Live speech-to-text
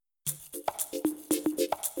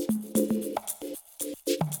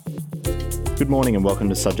Good morning and welcome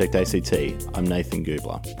to Subject ACT. I'm Nathan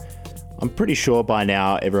Gubler. I'm pretty sure by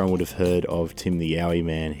now everyone would have heard of Tim the Yowie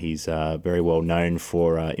Man. He's very well known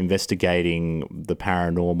for investigating the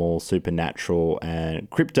paranormal, supernatural and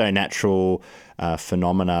crypto-natural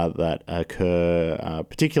phenomena that occur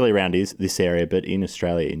particularly around this area, but in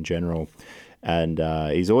Australia in general. And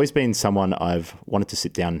he's always been someone I've wanted to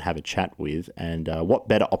sit down and have a chat with. And what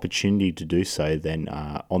better opportunity to do so than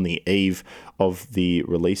on the eve of the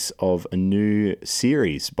release of a new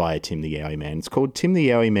series by Tim the Yowie Man. It's called Tim the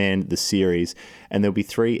Yowie Man, the series. And there'll be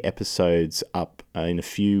 3 episodes up in a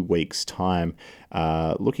few weeks' time,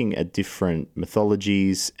 looking at different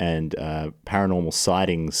mythologies and paranormal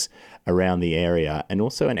sightings around the area, and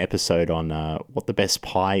also an episode on what the best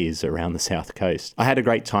pie is around the South Coast. I had a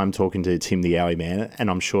great time talking to Tim the Yowie Man,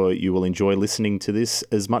 and I'm sure you will enjoy listening to this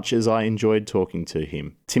as much as I enjoyed talking to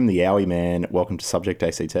him. Tim the Yowie Man, welcome to Subject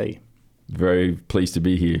ACT. Very pleased to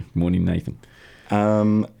be here. Morning, Nathan.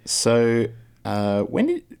 So when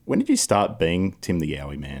did you start being Tim the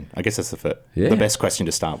Yowie Man? I guess that's the best question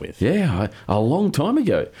to start with. Yeah, a long time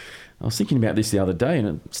ago. I was thinking about this the other day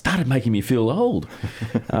and it started making me feel old.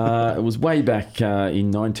 It was way back in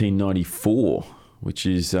 1994, which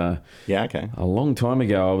is a long time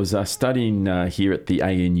ago. I was studying here at the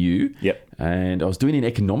ANU. Yep. And I was doing an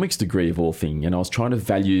economics degree of all things, and I was trying to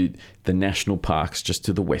value the national parks just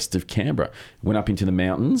to the west of Canberra. Went up into the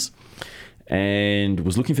mountains and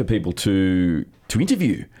was looking for people to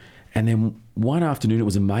interview. And then one afternoon, it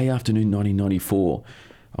was a May afternoon, 1994,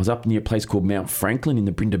 I was up near a place called Mount Franklin in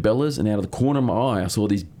the Brindabellas, and out of the corner of my eye, I saw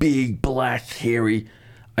this big, black, hairy,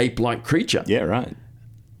 ape-like creature. Yeah, right.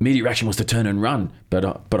 Immediate reaction was to turn and run,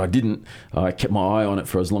 but I didn't. I kept my eye on it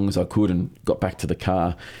for as long as I could and got back to the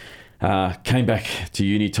car. Came back to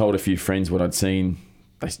uni, told a few friends what I'd seen.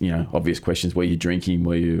 Obvious questions. Were you drinking?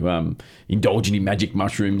 Were you indulging in magic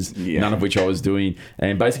mushrooms? Yeah. None of which I was doing.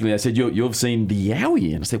 And basically they said, you've seen the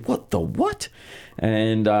Yowie. And I said, what?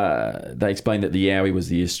 And they explained that the Yowie was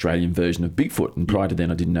the Australian version of Bigfoot. And prior to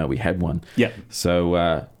then, I didn't know we had one. Yeah.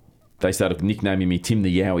 So they started nicknaming me Tim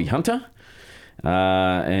the Yowie Hunter.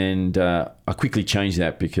 And I quickly changed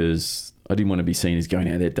that because I didn't want to be seen as going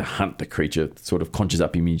out there to hunt the creature. It sort of conjures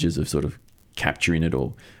up images of sort of capturing it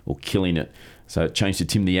or killing it. So it changed to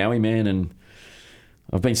Tim the Yowie Man, and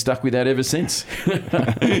I've been stuck with that ever since.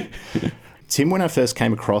 Tim, when I first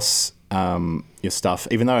came across your stuff,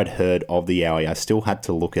 even though I'd heard of the Yowie, I still had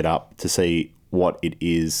to look it up to see what it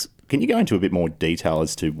is. Can you go into a bit more detail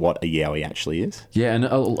as to what a Yowie actually is? Yeah, and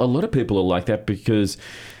a lot of people are like that because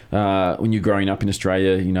when you're growing up in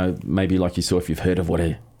Australia, maybe like yourself, you've heard of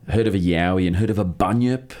a Yowie and heard of a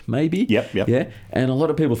bunyip, maybe. Yep. Yeah, and a lot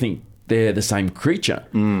of people think they're the same creature,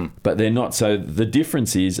 but they're not. So the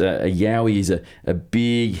difference is a Yowie is a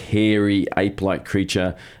big, hairy, ape-like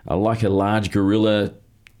creature, like a large gorilla,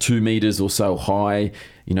 2 meters or so high,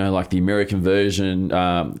 like the American version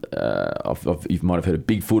of you might have heard of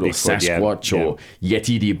Bigfoot or Sasquatch or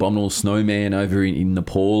Yeti, the abominable snowman over in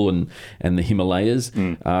Nepal and the Himalayas.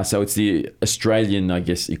 So it's the Australian, I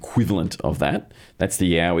guess, equivalent of that. That's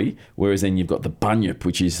the Yowie. Whereas then you've got the bunyip,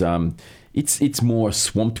 which is... It's more a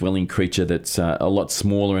swamp-dwelling creature that's a lot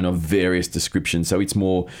smaller and of various descriptions. So it's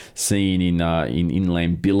more seen in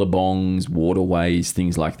inland billabongs, waterways,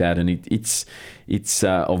 things like that. And it's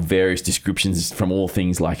of various descriptions, from all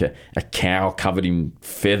things like a cow covered in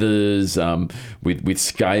feathers, with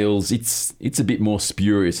scales. It's a bit more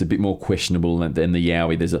spurious, a bit more questionable than the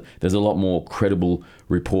Yowie. There's a lot more credible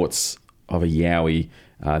reports of a Yowie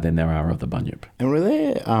than there are of the bunyip. And were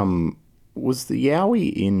there was the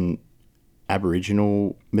Yowie in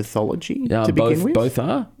Aboriginal mythology to begin with? Both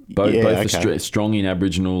are. Both are strong in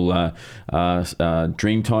Aboriginal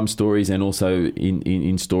Dreamtime stories and also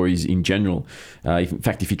in stories in general. In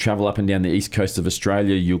fact, if you travel up and down the east coast of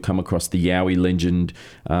Australia, you'll come across the Yowie legend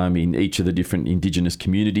in each of the different Indigenous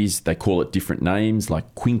communities. They call it different names,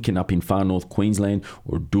 like Quinkin up in far north Queensland,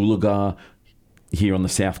 or Doolagar here on the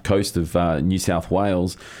south coast of New South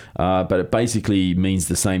Wales. But it basically means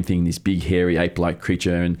the same thing, this big, hairy, ape-like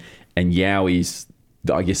creature. And Yowie is,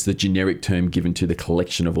 I guess, the generic term given to the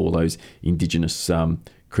collection of all those Indigenous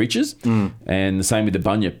creatures. And the same with the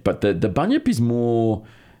bunyip. But the bunyip is more...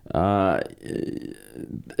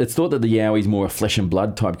 it's thought that the Yowie is more a flesh and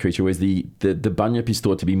blood type creature, whereas the bunyip is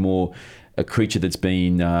thought to be more a creature that's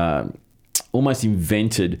been almost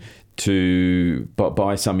invented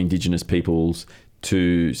by some Indigenous peoples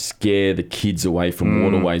to scare the kids away from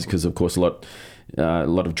waterways, because, of course, a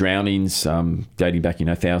lot of drownings dating back,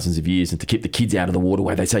 thousands of years, and to keep the kids out of the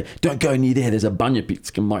waterway, they say, don't go near there, there's a bunyip,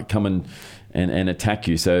 it might come and attack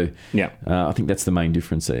you. So I think that's the main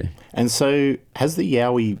difference there. And so has the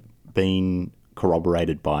Yowie been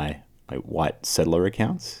corroborated by like white settler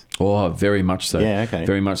accounts? Oh, very much so. Yeah, okay.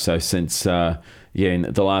 Very much so. Since in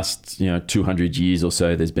the last 200 years or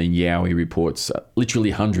so, there's been Yowie reports,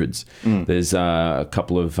 literally hundreds. There's a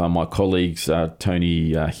couple of my colleagues,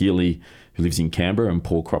 Tony Healy, who lives in Canberra, and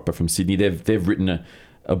Paul Cropper from Sydney. They've written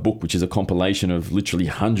a book which is a compilation of literally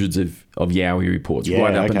hundreds of Yowie reports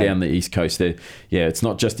right up and down the East Coast. It's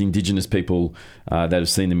not just Indigenous people that have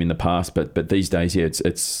seen them in the past, but these days,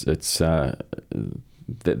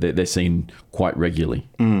 they're seen quite regularly.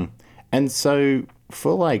 And so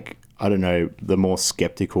for like, I don't know, the more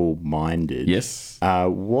skeptical minded, Yes.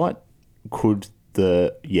 What could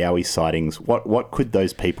the Yowie sightings, what could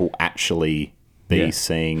those people actually be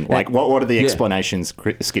seeing? Like, what are the explanations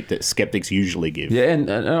skeptics usually give? Yeah, and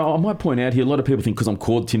I might point out here, a lot of people think because I'm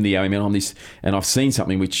called Tim the Yowie Man, I'm this, and I've seen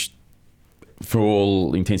something which, for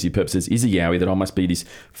all intensive purposes, is a Yowie, that I must be this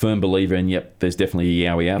firm believer, and yep, there's definitely a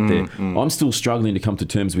Yowie out there. I'm still struggling to come to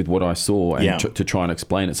terms with what I saw and to try and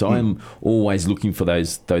explain it. So I'm always looking for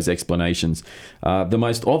those explanations. The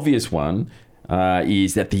most obvious one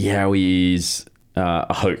is that the Yowie is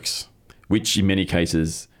a hoax, which in many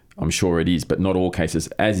cases I'm sure it is, but not all cases,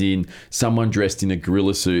 as in someone dressed in a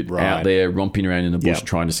gorilla suit out there romping around in the bush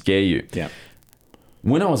trying to scare you. Yeah.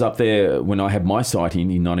 When I was up there, when I had my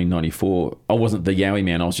sighting in 1994, I wasn't the Yowie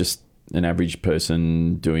Man. I was just an average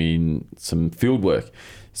person doing some field work.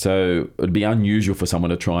 So it'd be unusual for someone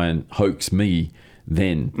to try and hoax me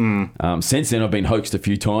then. Since then, I've been hoaxed a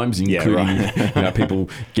few times, including people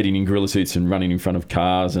getting in gorilla suits and running in front of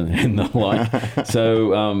cars and the like.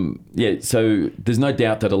 So, so there's no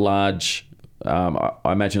doubt that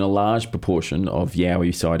I imagine a large proportion of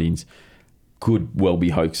Yowie sightings could well be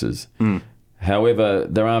hoaxes. However,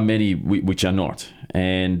 there are many which are not.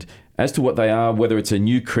 And as to what they are, whether it's a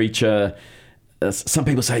new creature, some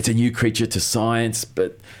people say it's a new creature to science,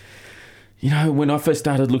 but, when I first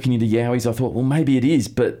started looking into Yowies, I thought, well, maybe it is.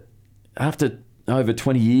 But after over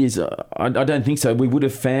 20 years, I don't think so. We would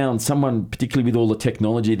have found someone, particularly with all the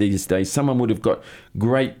technology these days, someone would have got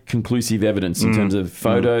great conclusive evidence in terms of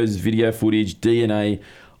photos, video footage, DNA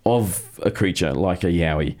of a creature like a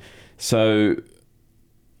Yowie. So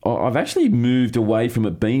I've actually moved away from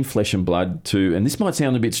it being flesh and blood to, and this might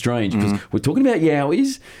sound a bit strange because we're talking about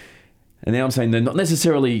Yowies, and now I'm saying they're not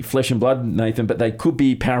necessarily flesh and blood, Nathan, but they could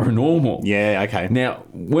be paranormal. Yeah, okay. Now,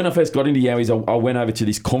 when I first got into Yowies, I went over to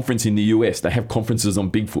this conference in the US. They have conferences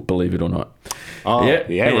on Bigfoot, believe it or not. Oh,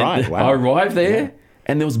 yeah, right. Wow. I arrived there.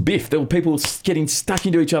 And there was biff. There were people getting stuck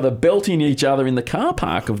into each other, belting each other in the car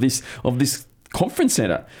park of this conference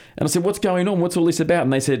center. And I said, "What's going on? What's all this about?"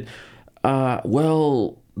 And they said,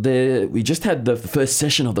 we just had the first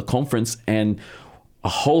session of the conference, and a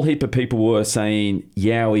whole heap of people were saying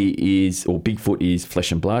Yowie or Bigfoot is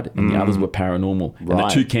flesh and blood, and the others were paranormal. Right. And the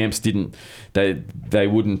two camps they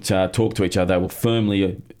wouldn't talk to each other. They were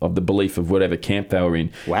firmly of the belief of whatever camp they were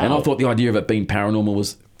in. Wow. And I thought the idea of it being paranormal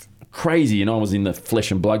was crazy, and I was in the flesh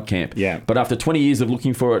and blood camp. Yeah. But after 20 years of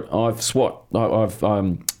looking for it, I've swapped.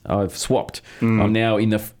 I'm now in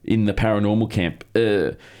the paranormal camp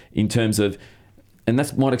in terms of. And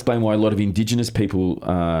that might explain why a lot of Indigenous people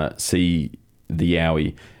see the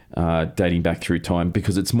Yowie dating back through time,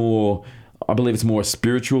 because I believe it's more a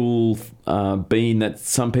spiritual being, that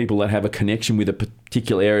some people that have a connection with a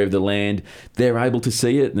particular area of the land, they're able to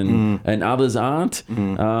see it, and others aren't.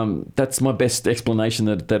 That's my best explanation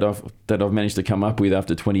that I've managed to come up with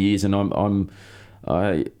after 20 years, and I'm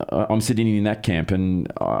sitting in that camp,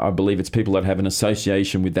 and I believe it's people that have an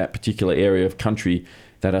association with that particular area of country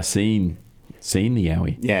that are seeing the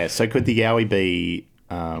Yowie. Yeah, so could the Yowie be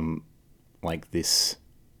like this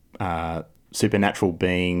supernatural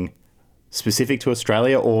being specific to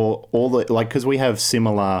Australia, or all the, like, because we have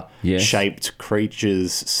similar shaped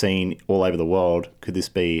creatures seen all over the world, could this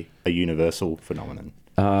be a universal phenomenon?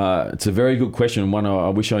 It's a very good question, one I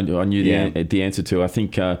wish I knew the answer to. I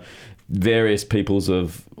think various peoples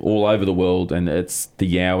of all over the world, and it's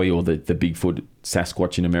the Yowie or the Bigfoot,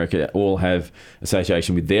 Sasquatch in America, all have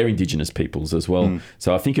association with their Indigenous peoples as well.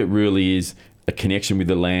 So I think it really is a connection with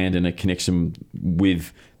the land and a connection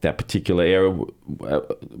with that particular era.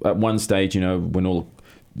 At one stage, when all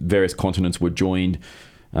various continents were joined,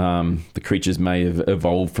 the creatures may have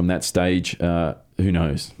evolved from that stage. Who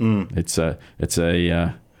knows?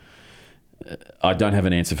 I don't have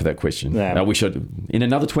an answer for that question. Yeah. I wish in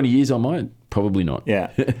another 20 years I might. Probably not.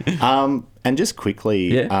 Yeah. And just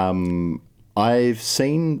quickly, I've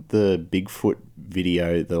seen the Bigfoot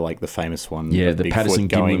video, the famous one. Yeah, the Patterson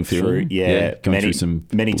Gimlin through.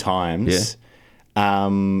 Many times. Yeah.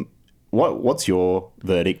 What's your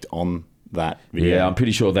verdict on that video. Yeah, I'm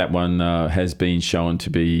pretty sure that one has been shown to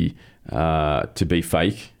be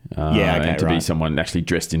fake. And to be someone actually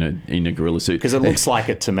dressed in a gorilla suit. Because it looks like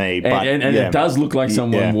it to me. But, and it does look like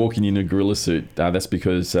someone walking in a gorilla suit. That's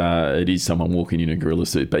because it is someone walking in a gorilla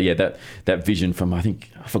suit. But yeah, that vision from, I've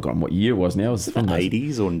forgotten what year it was now. It was from the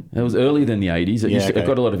 80s? It was earlier than the 80s. It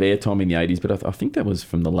got a lot of airtime in the 80s, but I think that was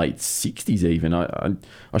from the late 60s even.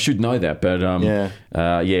 I should know that. But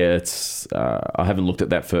it's I haven't looked at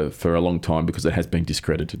that for a long time because it has been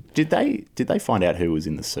discredited. Did they find out who was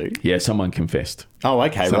in the suit? Yeah, someone confessed. Oh,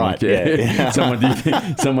 okay, right. Yeah. someone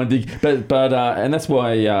did. But and that's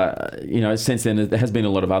why since then there has been a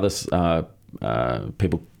lot of other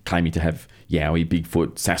people claiming to have Yowie,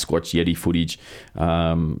 Bigfoot, Sasquatch, Yeti footage.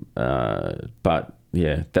 But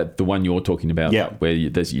yeah, that the one you're talking about, where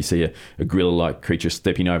you see a gorilla-like creature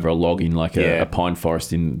stepping over a log in a pine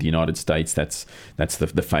forest in the United States. That's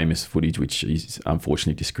the famous footage, which is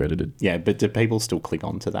unfortunately discredited. Yeah, but do people still click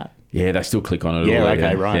onto that? Yeah, they still click on it. Yeah, all,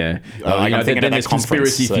 okay, right. Yeah. Then there's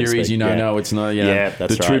conspiracy theories. No, it's not.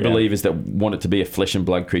 That's the true believers that want it to be a flesh and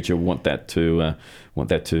blood creature want it to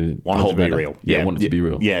be real. Yeah, want it to be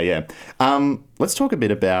real. Yeah. Let's talk a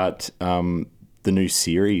bit about the new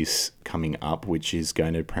series coming up, which is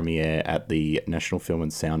going to premiere at the National Film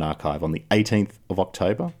and Sound Archive on the 18th of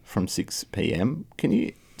October from 6 p.m. Can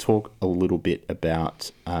you talk a little bit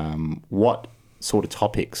about what sort of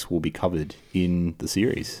topics will be covered in the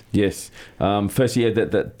series? Yes. First,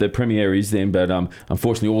 that the premiere is then, but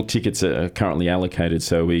unfortunately all tickets are currently allocated,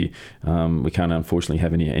 so we can't unfortunately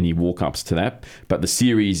have any walk-ups to that. But the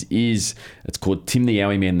series it's called Tim the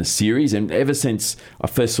Yowie Man, the series, and ever since I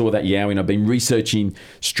first saw that Yowie, and I've been researching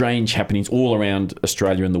strange happenings all around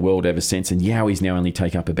Australia and the world ever since, and Yowies now only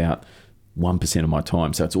take up about 1% of my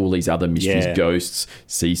time. So it's all these other mysteries, ghosts,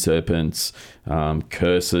 sea serpents,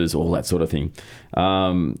 curses, all that sort of thing.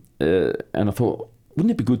 And I thought,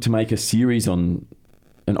 wouldn't it be good to make a series on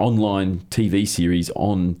an online TV series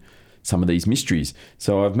on some of these mysteries?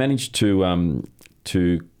 So I've managed to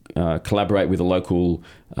collaborate with a local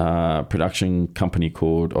production company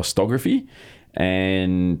called Ostography,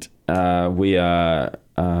 and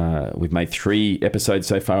we've made 3 episodes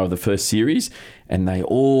so far of the first series, and they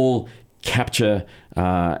all capture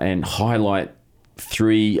and highlight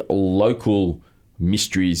 3 local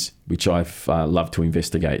mysteries which I've loved to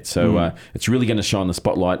investigate. So it's really going to shine the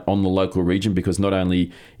spotlight on the local region, because not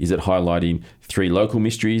only is it highlighting 3 local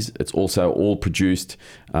mysteries, it's also all produced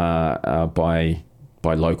by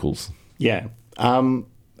locals. Yeah. And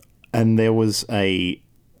there was a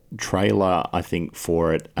trailer, I think,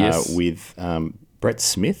 for it with Brett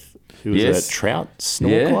Smith, who was a trout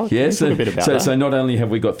snorkeler. Yeah. Talk a bit about that? So not only have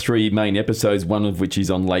we got 3 main episodes, one of which is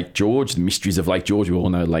on Lake George, the mysteries of Lake George. We all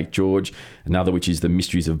know Lake George. Another which is the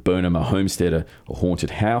mysteries of Burnham, a homestead, a haunted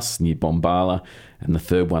house near Bombala. And the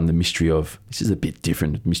third one, the mystery of, this is a bit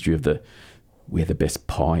different, the mystery of where the best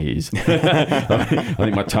pie is. I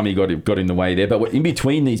think my tummy got in the way there. But in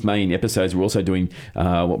between these main episodes, we're also doing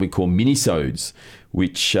what we call minisodes,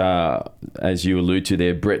 which, as you allude to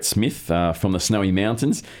there, Brett Smith from the Snowy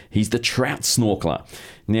Mountains, he's the trout snorkeler.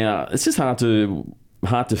 Now, it's just hard to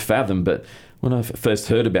fathom, but when I first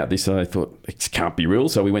heard about this, I thought, it can't be real.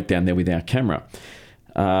 So we went down there with our camera.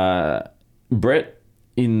 Brett,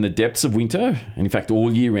 in the depths of winter, and in fact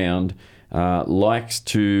all year round, likes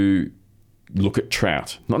to look at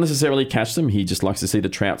trout. Not necessarily catch them. He just likes to see the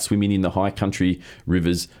trout swimming in the high country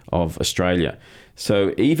rivers of Australia.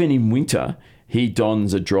 So even in winter, he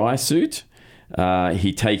dons a dry suit.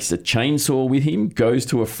 He takes a chainsaw with him, goes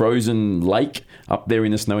to a frozen lake up there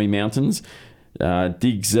in the Snowy Mountains,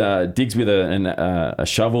 digs with a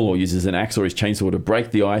shovel or uses an axe or his chainsaw to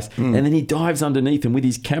break the ice, and then he dives underneath, and with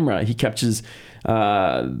his camera he captures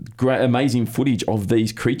great, amazing footage of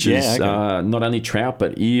these creatures, not only trout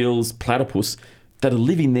but eels, platypus, that are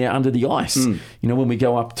living there under the ice. When we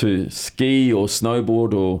go up to ski or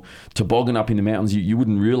snowboard or toboggan up in the mountains, you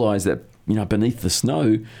wouldn't realise that beneath the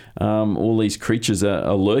snow all these creatures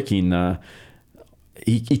are lurking.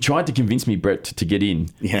 He tried to convince me, Brett, to get in.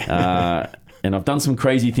 And I've done some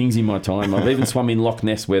crazy things in my time. I've even swum in Loch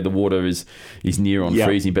Ness where the water is near on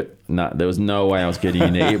freezing, but no, there was no way I was getting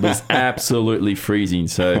in there. It was absolutely freezing.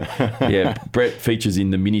 So, Brett features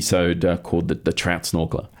in the minisode called the Trout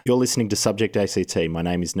Snorkeler. You're listening to Subject ACT. My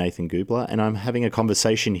name is Nathan Gubler, and I'm having a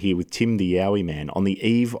conversation here with Tim the Yowie Man on the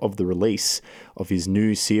eve of the release of his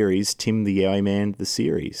new series, Tim the Yowie Man, the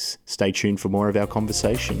series. Stay tuned for more of our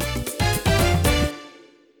conversation.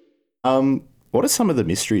 What are some of the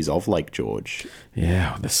mysteries of Lake George?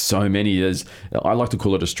 Yeah, there's so many. I like to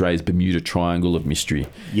call it Australia's Bermuda Triangle of mystery.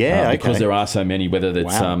 Yeah, because okay. there are so many. Whether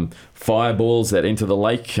that's Wow. fireballs that enter the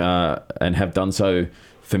lake and have done so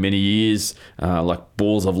for many years, like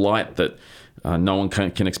balls of light that no one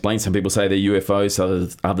can explain. Some people say they're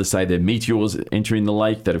UFOs. Others say they're meteors entering the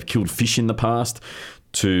lake that have killed fish in the past.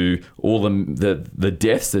 To all the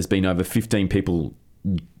deaths, there's been over 15 people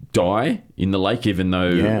die in the lake, even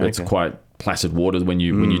though it's quite placid water when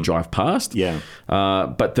you drive past. Yeah.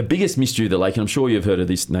 But the biggest mystery of the lake, and I'm sure you've heard of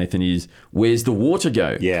this, Nathan, is where's the water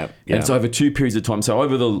go? Yeah. And it's over 2 periods of time. So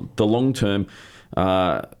over the long term,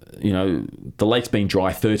 the lake's been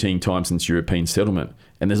dry 13 times since European settlement.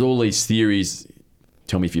 And there's all these theories,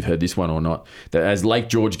 tell me if you've heard this one or not, that as Lake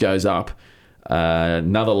George goes up,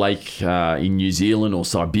 another lake in New Zealand or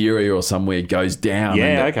Siberia or somewhere goes down.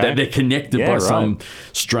 Yeah, and that they're connected by right. some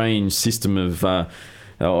strange system of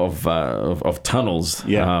tunnels,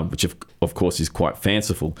 which of course is quite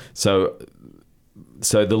fanciful. So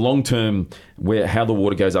the long term, how the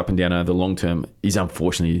water goes up and down over the long term is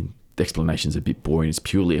unfortunately, the explanation's a bit boring. It's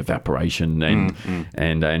purely evaporation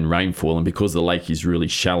and rainfall, and because the lake is really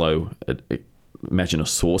shallow, imagine a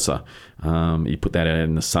saucer. You put that out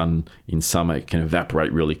in the sun in summer, it can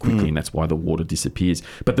evaporate really quickly, and that's why the water disappears.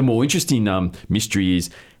 But the more interesting mystery is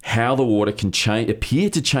how the water can appear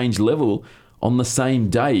to change level on the same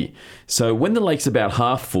day. So when the lake's about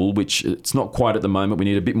half full, which it's not quite at the moment, we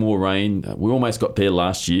need a bit more rain. We almost got there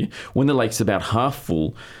last year. When the lake's about half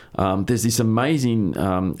full, there's this amazing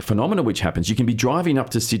phenomena which happens. You can be driving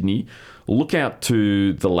up to Sydney, look out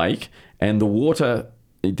to the lake, and the water,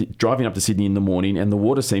 driving up to Sydney in the morning, and the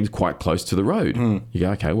water seems quite close to the road. You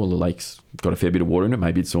go, okay, well, the lake's got a fair bit of water in it.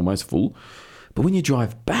 Maybe it's almost full. But when you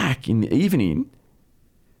drive back in the evening,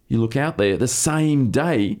 you look out there, the same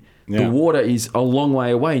day, the water is a long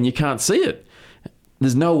way away and you can't see it.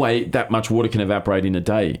 There's no way that much water can evaporate in a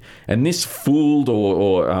day. And this fooled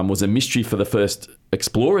or was a mystery for the first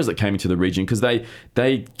explorers that came into the region, because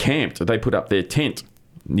they camped, they put up their tent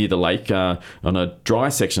near the lake on a dry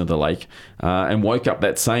section of the lake and woke up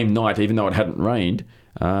that same night, even though it hadn't rained,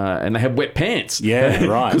 and they had wet pants. Yeah,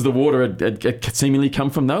 right. Because the water had seemingly come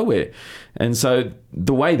from nowhere. And so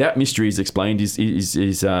the way that mystery is explained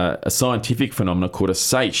is a scientific phenomenon called a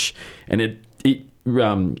seiche, and it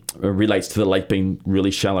relates to the lake being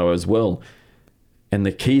really shallow as well. And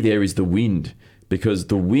the key there is the wind, because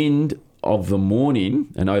the wind of the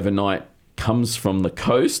morning and overnight comes from the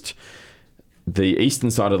coast, the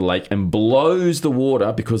eastern side of the lake, and blows the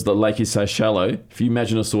water, because the lake is so shallow. If you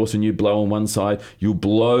imagine a saucer and you blow on one side, you'll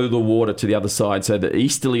blow the water to the other side. So the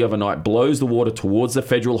easterly overnight blows the water towards the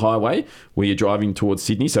Federal Highway where you're driving towards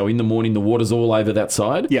Sydney. So in the morning, the water's all over that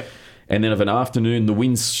side. Yep. And then of an afternoon, the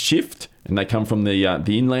winds shift and they come from the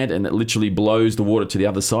inland, and it literally blows the water to the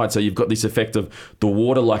other side. So you've got this effect of the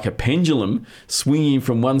water like a pendulum swinging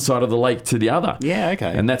from one side of the lake to the other. Yeah,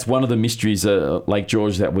 okay. And that's one of the mysteries Lake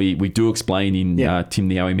George that we do explain in Tim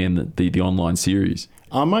the Yowie Man, the online series.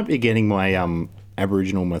 I might be getting my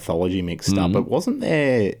Aboriginal mythology mixed up, but wasn't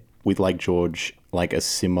there with Lake George like a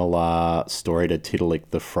similar story to Tiddalik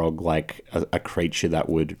the frog, like a creature that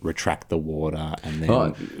would retract the water? And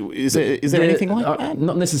then is there anything like that?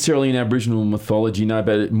 Not necessarily in Aboriginal mythology, no,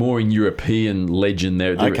 but more in European legend.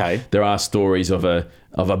 There are stories of a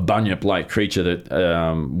bunyip-like creature that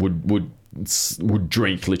would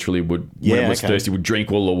drink, literally when it was thirsty, would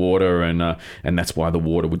drink all the water, and that's why the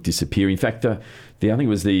water would disappear. In fact, I think it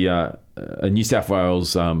was a New South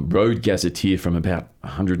Wales road gazetteer from about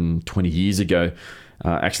 120 years ago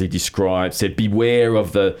actually said, beware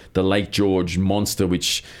of the Lake George monster,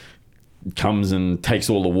 which comes and takes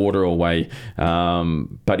all the water away.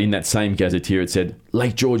 But in that same gazetteer, it said,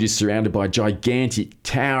 Lake George is surrounded by gigantic,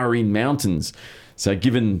 towering mountains. So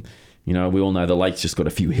given... we all know the lake's just got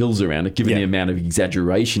a few hills around it. Given the amount of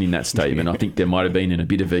exaggeration in that statement, I think there might have been a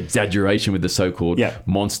bit of exaggeration with the so-called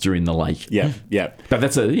monster in the lake. Yeah. But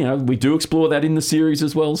that's we do explore that in the series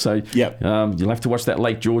as well. So you'll have to watch that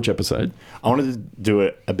Lake George episode. I wanted to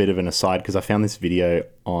do a bit of an aside, because I found this video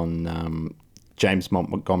on James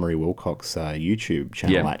Montgomery Wilcox YouTube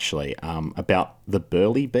channel, actually, about the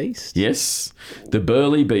Burley Beast. Yes, the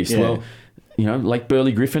Burley Beast. Yeah. Well, Lake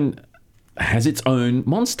Burley Griffin has its own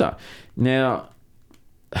monster. Now,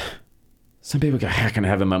 some people go, how can it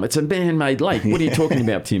have a mum? It's a man-made lake. What are you talking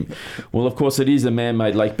about, Tim? Well, of course, it is a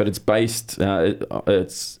man-made lake, but it's based,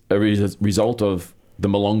 it's a result of the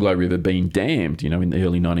Molonglo River being dammed, in the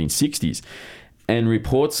early 1960s. And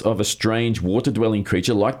reports of a strange water-dwelling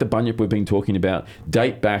creature like the bunyip we've been talking about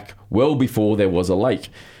date back well before there was a lake.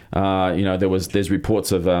 There's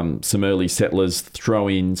reports of some early settlers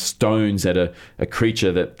throwing stones at a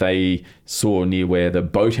creature that they saw near where the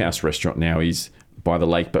Boathouse restaurant now is by the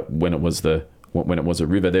lake, but when it was a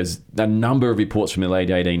river. There's a number of reports from the late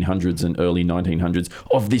 1800s and early 1900s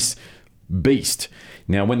of this beast.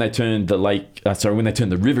 Now, when they turned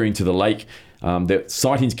the river into the lake, the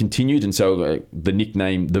sightings continued, and so the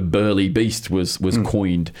nickname the Burley Beast was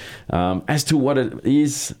coined. As to what it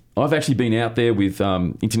is, I've actually been out there with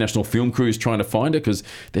international film crews trying to find it, because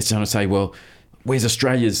they're trying to say, well, where's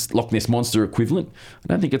Australia's Loch Ness Monster equivalent? I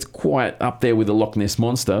don't think it's quite up there with the Loch Ness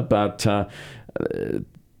Monster, but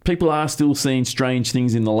people are still seeing strange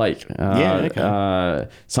things in the lake.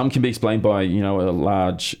 Some can be explained by, a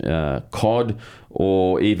large cod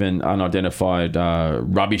or even unidentified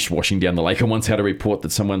rubbish washing down the lake. I once had a report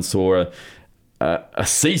that someone saw a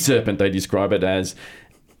sea serpent, they describe it as,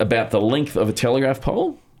 about the length of a telegraph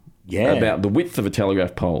pole, about the width of a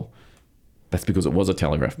telegraph pole. That's because it was a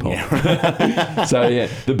telegraph pole. Yeah. So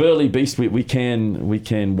the Burley Beast, we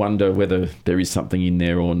can wonder whether there is something in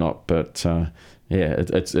there or not, but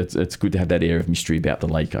it's good to have that air of mystery about the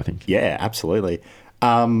lake, I think. Yeah, absolutely.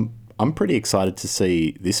 I'm pretty excited to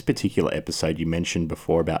see this particular episode you mentioned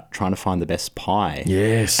before about trying to find the best pie.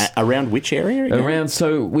 Yes. Around which area again?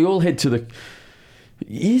 So we all head to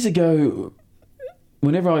years ago,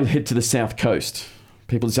 whenever I head to the South Coast,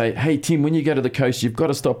 people would say, hey, Tim, when you go to the coast, you've got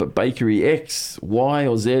to stop at Bakery X, Y,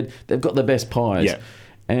 or Z. They've got the best pies. Yeah.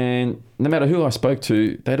 And no matter who I spoke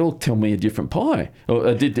to, they'd all tell me a different pie or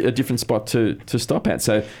a different spot to stop at.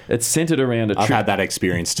 So it's centered around a trip. I've had that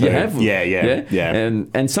experience too. You have? Yeah.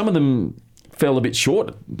 And some of them fell a bit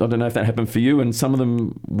short. I don't know if that happened for you. And some of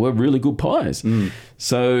them were really good pies.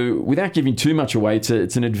 So without giving too much away, it's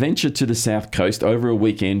an adventure to the South Coast over a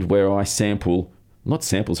weekend where I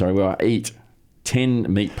where I eat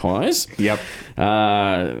 10 meat pies. Yep.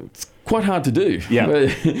 It's quite hard to do. Yeah.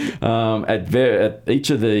 At each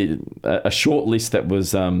of a short list that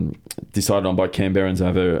was decided on by Canberrans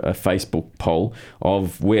over a Facebook poll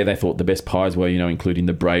of where they thought the best pies were, including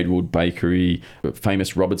the Braidwood Bakery,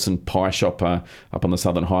 famous Robertson Pie Shop up on the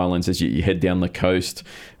Southern Highlands as you head down the coast.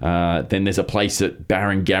 Then there's a place at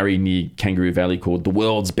Barangarry near Kangaroo Valley called the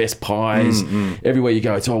World's Best Pies. Everywhere you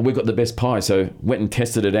go, it's, we've got the best pie. So went and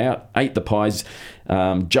tested it out, ate the pies,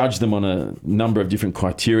 judged them on a number of different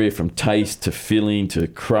criteria, from taste to filling to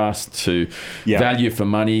crust to value for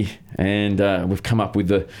money, and we've come up with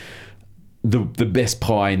the best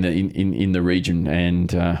pie in the region.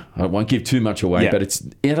 And I won't give too much away, but it's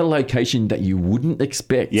at a location that you wouldn't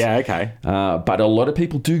expect. Yeah, okay. But a lot of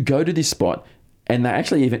people do go to this spot, and they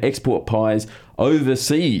actually even export pies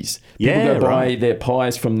overseas. People go buy their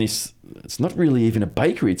pies from this. It's not really even a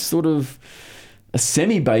bakery. It's sort of a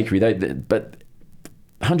semi-bakery. But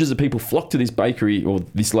hundreds of people flock to this bakery or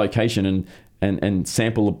this location and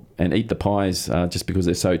sample and eat the pies just because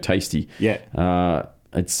they're so tasty. Yeah.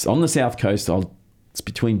 It's on the South Coast. It's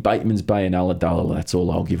between Bateman's Bay and Ulladulla. That's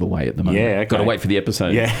all I'll give away at the moment. Yeah, okay. Got to wait for the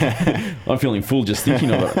episode. Yeah. I'm feeling full just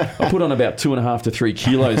thinking of it. I put on about 2.5 to 3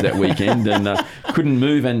 kilos that weekend and couldn't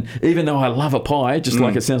move. And even though I love a pie, just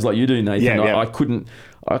like it sounds like you do, Nathan, I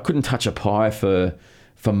couldn't touch a pie for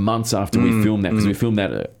months after we filmed that, because we filmed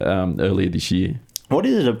that earlier this year. What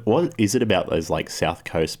is it about those South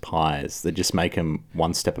Coast pies that just make them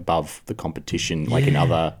one step above the competition,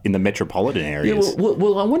 in the metropolitan areas? Yeah,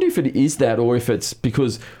 well, I wonder if it is that, or if it's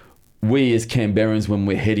because we as Canberrans, when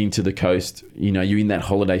we're heading to the coast, you're in that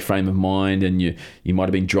holiday frame of mind, and you might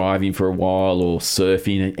have been driving for a while or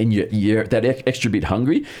surfing, and you're that extra bit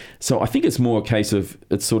hungry. So I think it's more a case of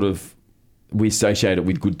we associate it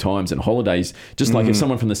with good times and holidays. Just like if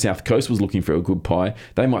someone from the South Coast was looking for a good pie,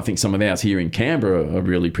 they might think some of ours here in Canberra are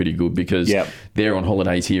really pretty good because they're on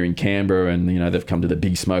holidays here in Canberra, and they've come to the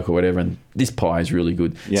Big Smoke or whatever, and this pie is really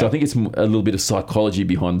good. So I think it's a little bit of psychology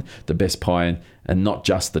behind the best pie and not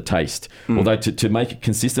just the taste. Although to make it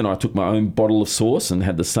consistent, I took my own bottle of sauce and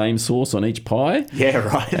had the same sauce on each pie. Yeah,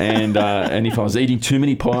 right. And if I was eating too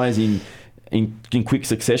many pies in quick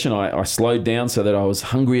succession, I slowed down so that I was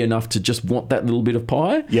hungry enough to just want that little bit of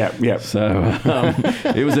pie. Yeah. So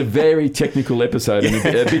it was a very technical episode and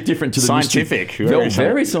a bit different to the scientific.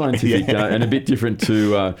 Very scientific, and a bit different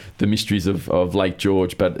to the mysteries of Lake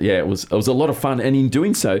George. But it was a lot of fun. And in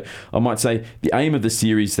doing so, I might say the aim of the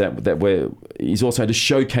series is also to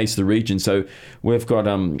showcase the region. So we've got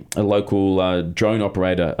a local drone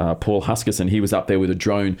operator, Paul Huskisson. He was up there with a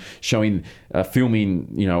drone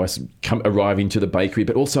filming, us arriving arriving to the bakery,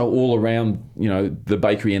 but also all around, the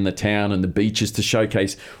bakery and the town and the beaches to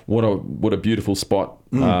showcase what a beautiful spot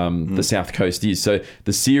the South Coast is. So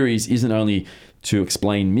the series isn't only to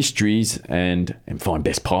explain mysteries and find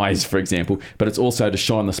best pies, for example, but it's also to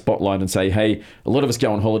shine the spotlight and say, hey, a lot of us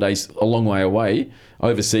go on holidays a long way away,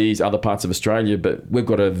 overseas, other parts of Australia, but we've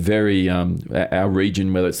got a very, our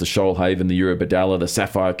region, whether it's the Shoalhaven, the Eurobodalla, the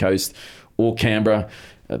Sapphire Coast, or Canberra,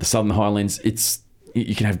 the Southern Highlands,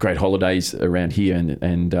 you can have great holidays around here,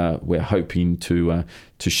 and we're hoping to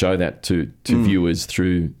show that to viewers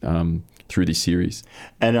through this series.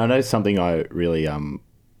 And I know something I really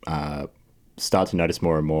start to notice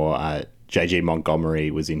more and more. JG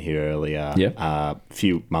Montgomery was in here earlier a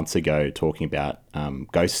few months ago talking about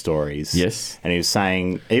ghost stories. Yes. And he was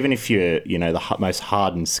saying, even if you're, the most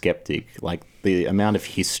hardened skeptic, like the amount of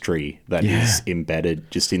history that is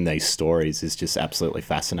embedded just in these stories is just absolutely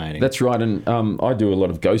fascinating. That's right. And I do a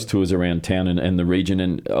lot of ghost tours around town and the region.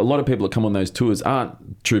 And a lot of people that come on those tours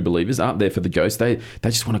aren't true believers, aren't there for the ghost. They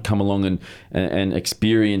just want to come along and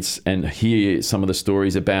experience and hear some of the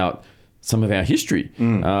stories about some of our history,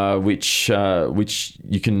 which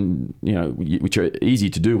you can, which are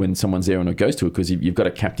easy to do when someone's there on a ghost tour, because you've got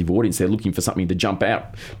a captive audience. They're looking for something to jump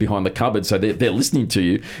out behind the cupboard, so they're listening to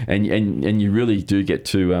you, and you really do get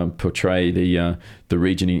to portray the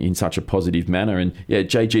region in such a positive manner. And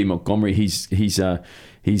JG Montgomery, he's a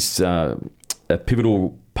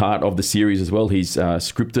pivotal part of the series as well. He's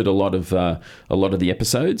scripted a lot of the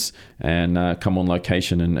episodes and come on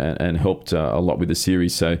location and helped a lot with the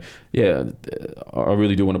series. So I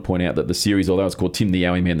really do want to point out that the series, although it's called Tim the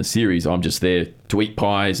Yowie Man the series, I'm just there to eat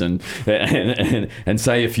pies and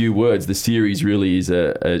say a few words. The series really is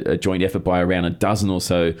a joint effort by around a dozen or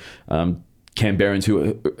so Canberrans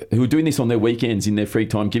who are doing this on their weekends, in their free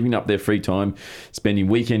time, giving up their free time, spending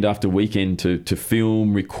weekend after weekend to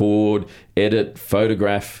film, record, edit,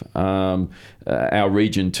 photograph our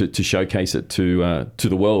region to showcase it to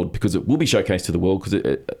the world, because it will be showcased to the world,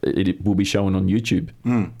 because it will be shown on YouTube.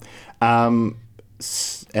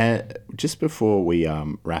 Just before we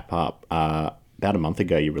wrap up, about a month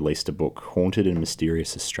ago, you released a book, Haunted and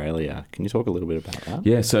Mysterious Australia. Can you talk a little bit about that?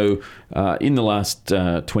 Yeah, so in the last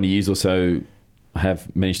 20 years or so, I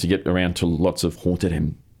have managed to get around to lots of haunted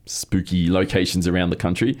and spooky locations around the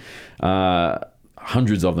country,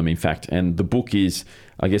 hundreds of them, in fact. And the book is,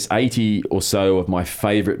 I guess, 80 or so of my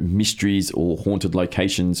favourite mysteries or haunted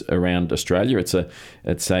locations around Australia. It's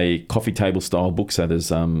a coffee table style book, so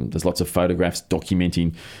there's lots of photographs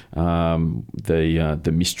documenting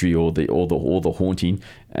the mystery or the haunting,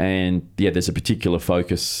 and there's a particular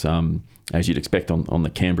focus, as you'd expect, on the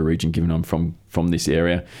Canberra region, given I'm from this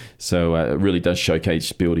area. So it really does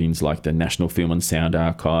showcase buildings like the National Film and Sound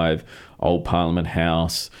Archive, Old Parliament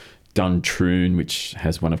House, Duntroon, which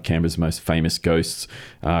has one of Canberra's most famous ghosts,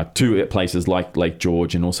 to places like Lake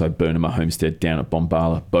George, and also Burnham Homestead down at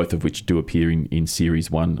Bombala, both of which do appear in Series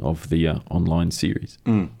 1 of the online series.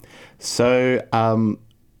 So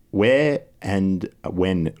where and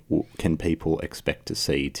when can people expect to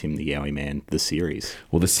see Tim the Yowie Man, the series?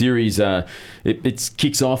 Well, the series, it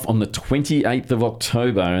kicks off on the 28th of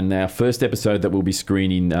October, and our first episode that we'll be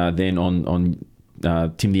screening then on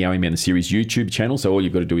Tim the Yowie Man the series YouTube channel. So all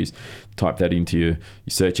you've got to do is type that into your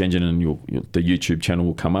search engine, and the YouTube channel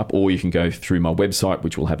will come up, or you can go through my website,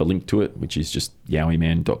 which will have a link to it, which is just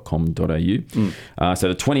yowieman.com.au. So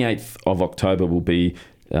the 28th of October will be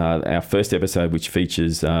our first episode, which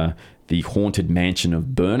features the haunted mansion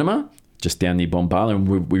of Burnham, just down near Bombala, and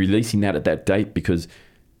we're releasing that at that date because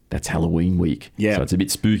that's Halloween week. Yeah. So it's a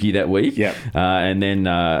bit spooky that week. Yeah. And then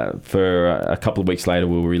for a couple of weeks later,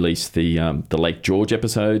 we'll release the Lake George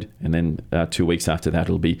episode. And then 2 weeks after that,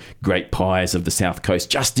 it'll be Great Pies of the South Coast,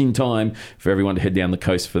 just in time for everyone to head down the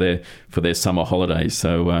coast for their summer holidays.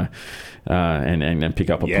 So and pick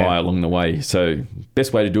up a pie along the way. So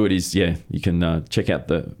best way to do it is, you can check out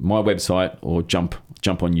my website or jump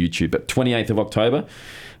on YouTube. But 28th of October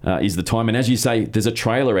is the time, and as you say, there's a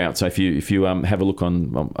trailer out. So if you have a look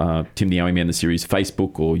on Tim the Yowie Man the series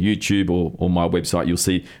Facebook or YouTube or my website, you'll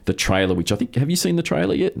see the trailer. Which I think, have you seen the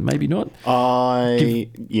trailer yet? Maybe not. I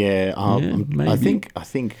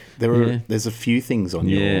think there's a few things on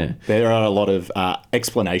there are a lot of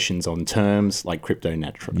explanations on terms like crypto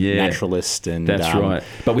naturalist, and that's right.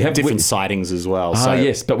 But we have different sightings as well. So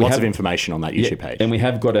but lots of information on that YouTube page. And we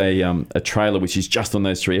have got a trailer which is just on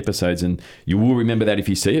those 3 episodes, and you will remember that if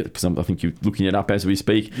you see it, because I think you're looking it up as we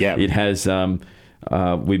speak. Yeah. It has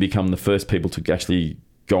we become the first people to actually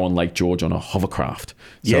go on Lake George on a hovercraft.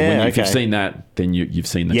 So Yeah, if you've okay. seen that, then you've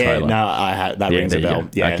seen the Yeah, trailer. no, I have, that Yeah, rings a there you bell. go.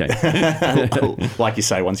 Yeah. Okay. Like you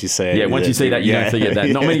say, once you see it. Yeah, once you see that, you yeah. don't forget that.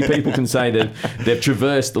 Not many people can say that they've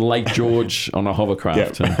traversed Lake George on a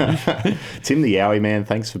hovercraft. Yeah. Tim the Yowie Man,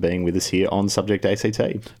 thanks for being with us here on Subject ACT.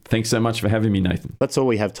 Thanks so much for having me, Nathan. That's all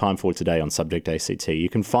we have time for today on Subject ACT. You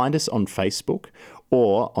can find us on Facebook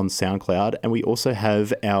or on SoundCloud, and we also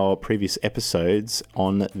have our previous episodes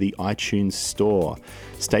on the iTunes Store.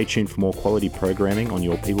 Stay tuned for more quality programming on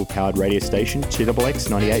your people-powered radio station, 2XX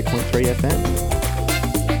 98.3 FM.